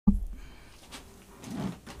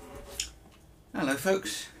Hello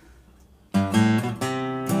folks.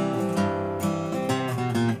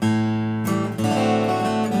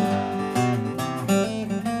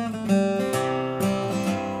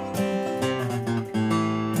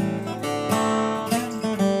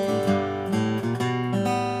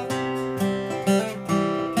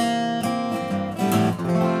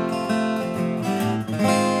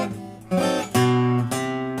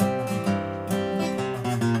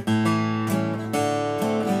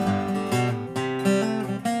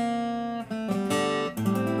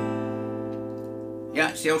 Yeah,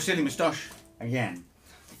 it's the old silly moustache again.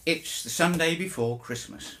 It's the Sunday before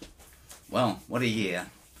Christmas. Well, what a year.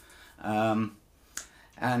 And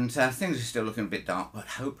things are still looking a bit dark, but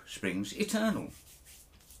hope springs eternal.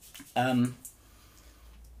 During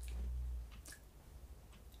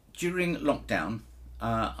lockdown,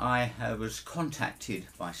 I was contacted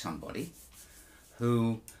by somebody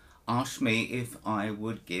who asked me if I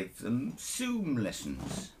would give them Zoom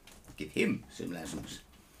lessons. Give him Zoom lessons.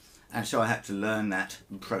 And so I had to learn that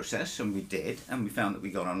process, and we did, and we found that we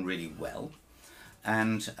got on really well.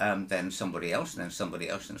 And then somebody else, and then somebody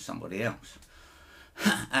else, and somebody else.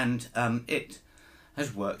 And it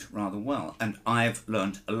has worked rather well, and I've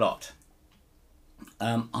learned a lot.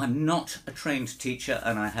 I'm not a trained teacher,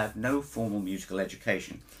 and I have no formal musical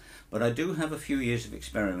education, but I do have a few years of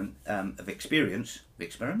experience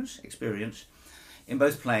in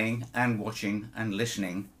both playing and watching and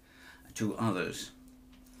listening to others.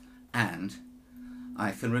 And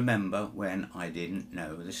I can remember when I didn't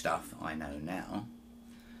know the stuff I know now.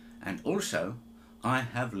 And also, I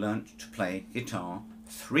have learnt to play guitar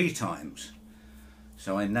 3 times,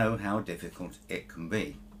 so I know how difficult it can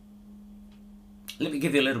be. Let me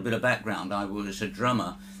give you a little bit of background. I was a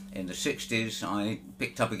drummer in the 60s. I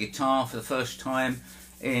picked up a guitar for the first time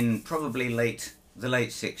in probably the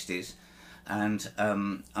late 60s. And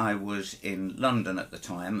I was in London at the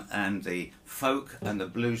time, and the folk and the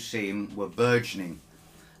blues scene were burgeoning.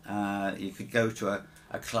 You could go to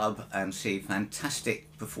a club and see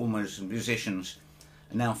fantastic performers and musicians,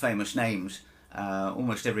 now famous names,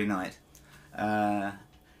 almost every night. I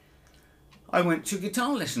went to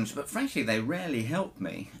guitar lessons, but frankly they rarely helped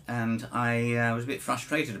me, and I was a bit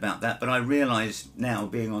frustrated about that, but I realised now,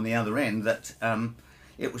 being on the other end, that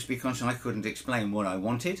it was because I couldn't explain what I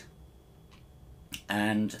wanted.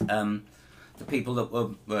 And the people that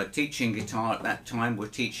were teaching guitar at that time were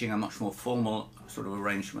teaching a much more formal sort of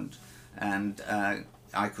arrangement, and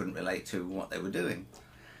I couldn't relate to what they were doing.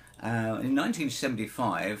 In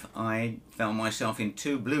 1975 I found myself in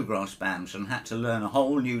 2 bluegrass bands and had to learn a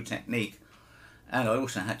whole new technique, and I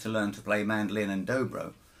also had to learn to play mandolin and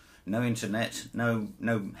dobro. No internet, no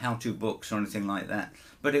how-to books or anything like that,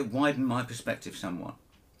 but it widened my perspective somewhat.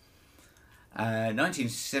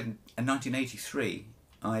 1983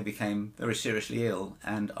 I became very seriously ill,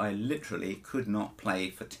 and I literally could not play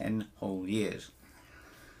for 10 whole years.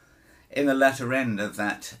 In the latter end of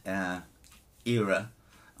that era,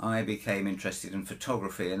 I became interested in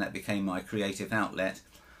photography, and that became my creative outlet,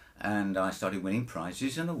 and I started winning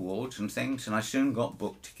prizes and awards and things, and I soon got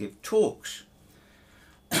booked to give talks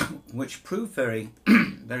which proved very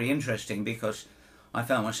very interesting, because I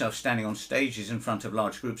found myself standing on stages in front of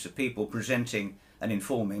large groups of people, presenting and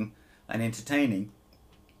informing and entertaining.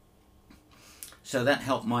 So that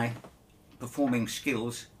helped my performing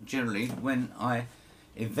skills generally. When I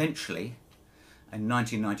eventually, in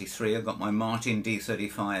 1993, I got my Martin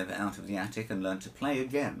D35 out of the attic and learned to play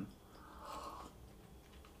again.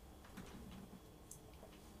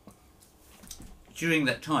 During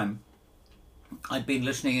that time, I'd been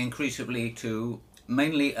listening increasingly to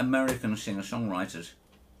mainly American singer-songwriters,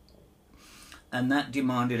 and that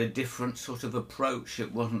demanded a different sort of approach.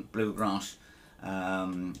 It wasn't bluegrass,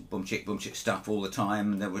 boom chick stuff all the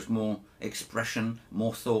time. There was more expression,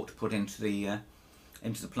 more thought put into the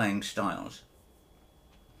playing styles.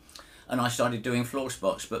 And I started doing floor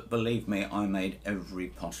spots, but believe me, I made every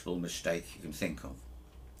possible mistake you can think of.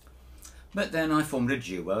 But then I formed a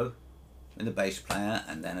duo with a bass player,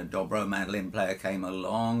 and then a dobro mandolin player came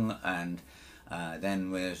along, and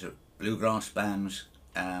then there's bluegrass bands,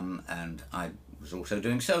 and I was also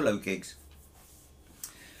doing solo gigs.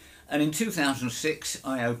 And in 2006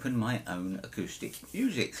 I opened my own acoustic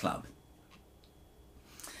music club.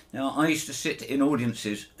 Now, I used to sit in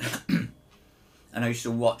audiences and I used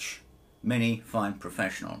to watch many fine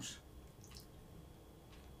professionals,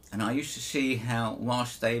 and I used to see how,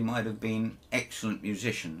 whilst they might have been excellent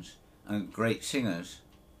musicians and great singers,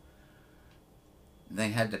 they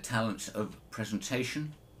had the talents of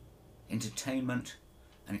presentation, entertainment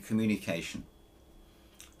and communication.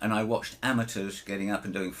 And I watched amateurs getting up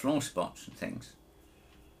and doing floor spots and things,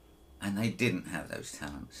 and they didn't have those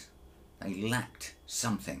talents. They lacked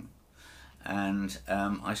something. And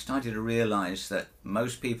I started to realise that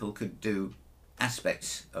most people could do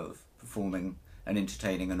aspects of performing and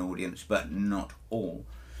entertaining an audience, but not all.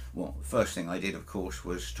 Well, the first thing I did, of course,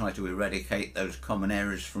 was try to eradicate those common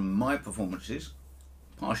errors from my performances,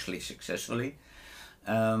 partially successfully.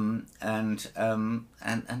 And then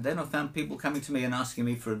I found people coming to me and asking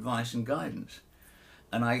me for advice and guidance.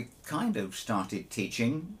 And I kind of started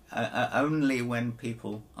teaching only when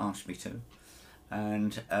people asked me to.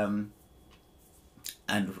 And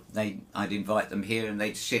I'd invite them here, and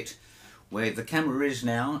they'd sit where the camera is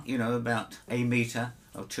now, you know, about a metre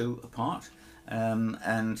or two apart, and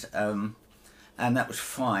that was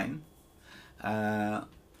fine.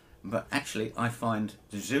 But actually, I find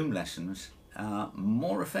the Zoom lessons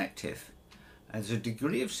more effective. There's a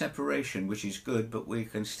degree of separation which is good, but we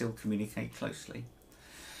can still communicate closely.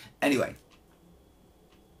 Anyway.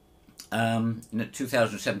 In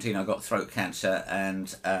 2017 I got throat cancer, and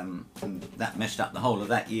that messed up the whole of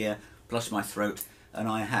that year, plus my throat, and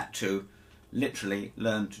I had to literally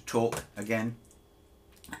learn to talk again,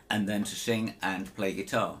 and then to sing and play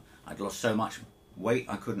guitar. I'd lost so much weight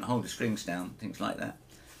I couldn't hold the strings down, things like that.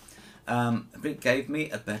 But it gave me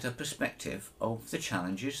a better perspective of the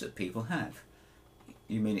challenges that people have.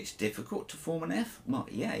 You mean it's difficult to form an F? Well,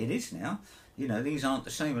 yeah, it is now. You know, these aren't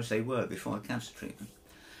the same as they were before the cancer treatment.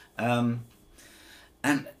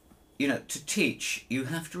 And, you know, to teach, you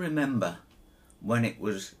have to remember when it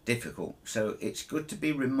was difficult. So it's good to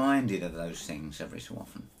be reminded of those things every so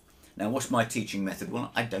often. Now, what's my teaching method?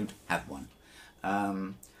 Well, I don't have one.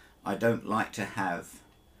 I don't like to have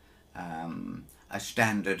a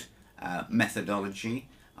standard methodology.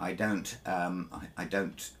 I don't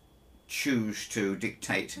choose to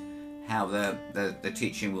dictate how the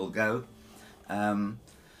teaching will go.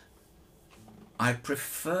 I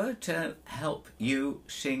prefer to help you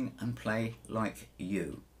sing and play like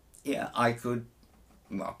you. Yeah, I could,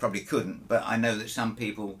 well, I probably couldn't, but I know that some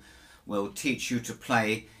people will teach you to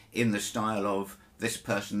play in the style of this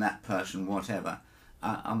person, that person, whatever.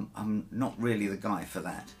 I'm not really the guy for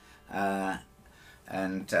that.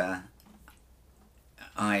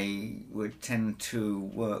 I would tend to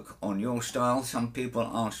work on your style. Some people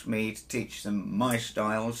ask me to teach them my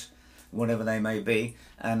styles, whatever they may be,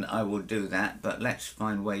 and I will do that, but let's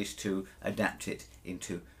find ways to adapt it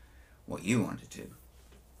into what you want to do.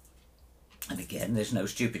 And again, there's no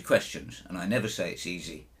stupid questions, and I never say it's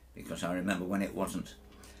easy, because I remember when it wasn't.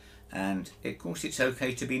 And of course it's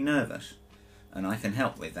okay to be nervous, and I can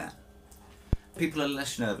help with that. People are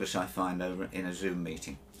less nervous, I find, over in a Zoom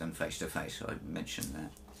meeting than face to face, so I mentioned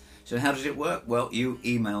that. So how does it work? Well, you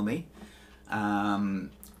email me,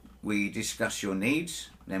 we discuss your needs,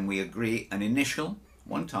 then we agree an initial,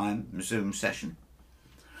 one-time Zoom session,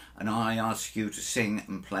 and I ask you to sing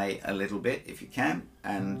and play a little bit if you can,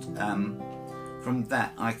 and from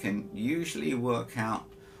that I can usually work out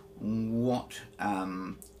what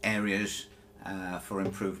areas for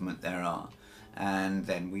improvement there are, and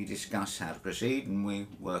then we discuss how to proceed and we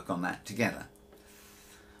work on that together.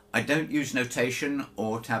 I don't use notation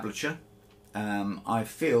or tablature. I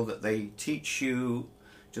feel that they teach you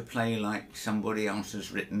to play like somebody else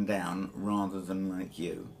has written down rather than like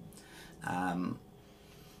you.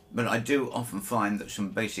 But I do often find that some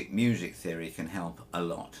basic music theory can help a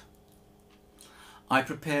lot. I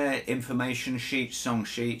prepare information sheets, song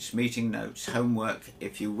sheets, meeting notes, homework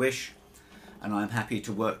if you wish, and I'm happy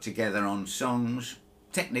to work together on songs,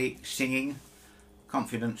 technique, singing,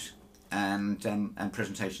 confidence, and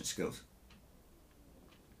presentation skills.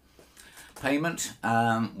 Payment,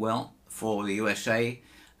 well, for the USA,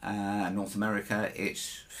 North America,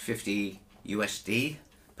 it's 50 USD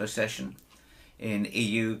per session. In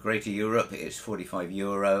EU, Greater Europe, it's 45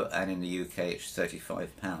 euro, and in the UK, it's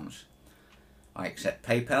 35 pounds. I accept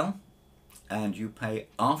PayPal, and you pay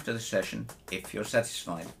after the session if you're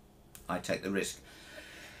satisfied. I take the risk.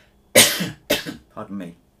 Pardon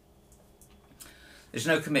me. There's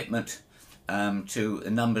no commitment to the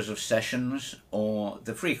numbers of sessions or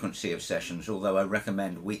the frequency of sessions, although I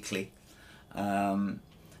recommend weekly,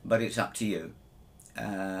 but it's up to you.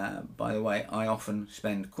 By the way, I often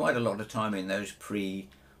spend quite a lot of time in those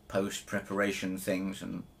pre-post preparation things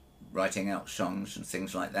and writing out songs and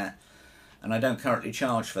things like that, and I don't currently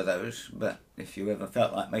charge for those, but if you ever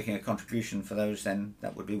felt like making a contribution for those, then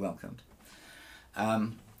that would be welcomed.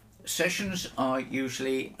 Sessions are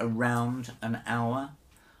usually around an hour.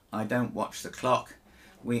 I don't watch the clock.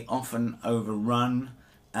 We often overrun,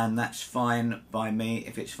 and that's fine by me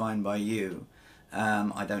if it's fine by you.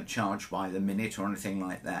 I don't charge by the minute or anything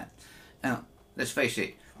like that. Now, let's face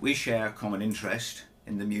it, we share a common interest,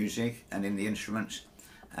 in the music and in the instruments,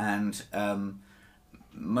 and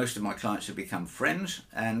most of my clients have become friends,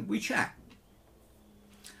 and we chat.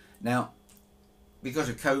 Now, because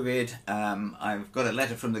of COVID, I've got a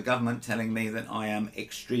letter from the government telling me that I am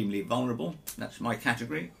extremely vulnerable. That's my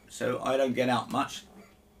category, so I don't get out much.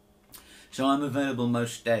 So I'm available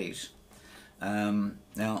most days.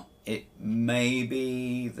 Now, it may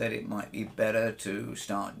be that it might be better to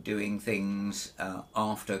start doing things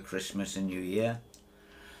after Christmas and New Year.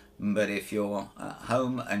 But if you're at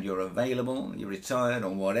home and you're available, you're retired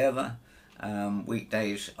or whatever,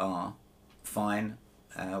 weekdays are fine.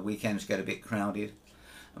 Weekends get a bit crowded.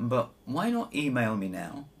 But why not email me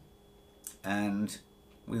now and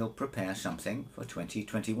we'll prepare something for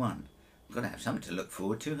 2021. We've got to have something to look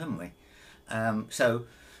forward to, haven't we? So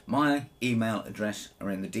my email address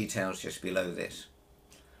are in the details just below this.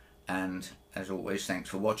 And as always, thanks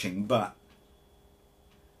for watching, but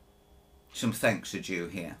some thanks are due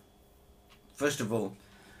here. First of all,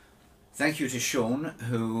 thank you to Sean,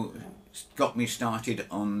 who got me started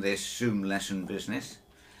on this Zoom lesson business.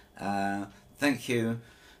 Thank you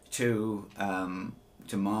to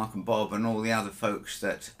Mark and Bob and all the other folks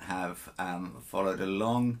that have followed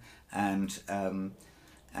along, and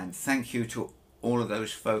thank you to all of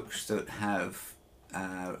those folks that have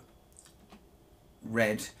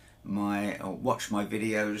read my or watched my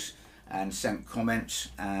videos and sent comments,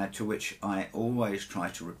 to which I always try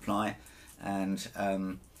to reply, and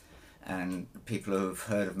people who have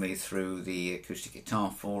heard of me through the Acoustic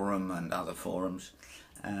Guitar Forum and other forums.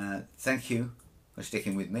 Thank you for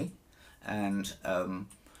sticking with me, and from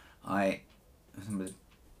the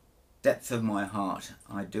depth of my heart,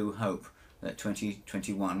 I do hope that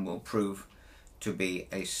 2021 will prove to be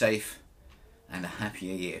a safe and a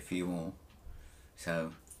happier year for you all.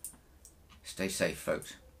 So stay safe,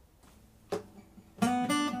 folks.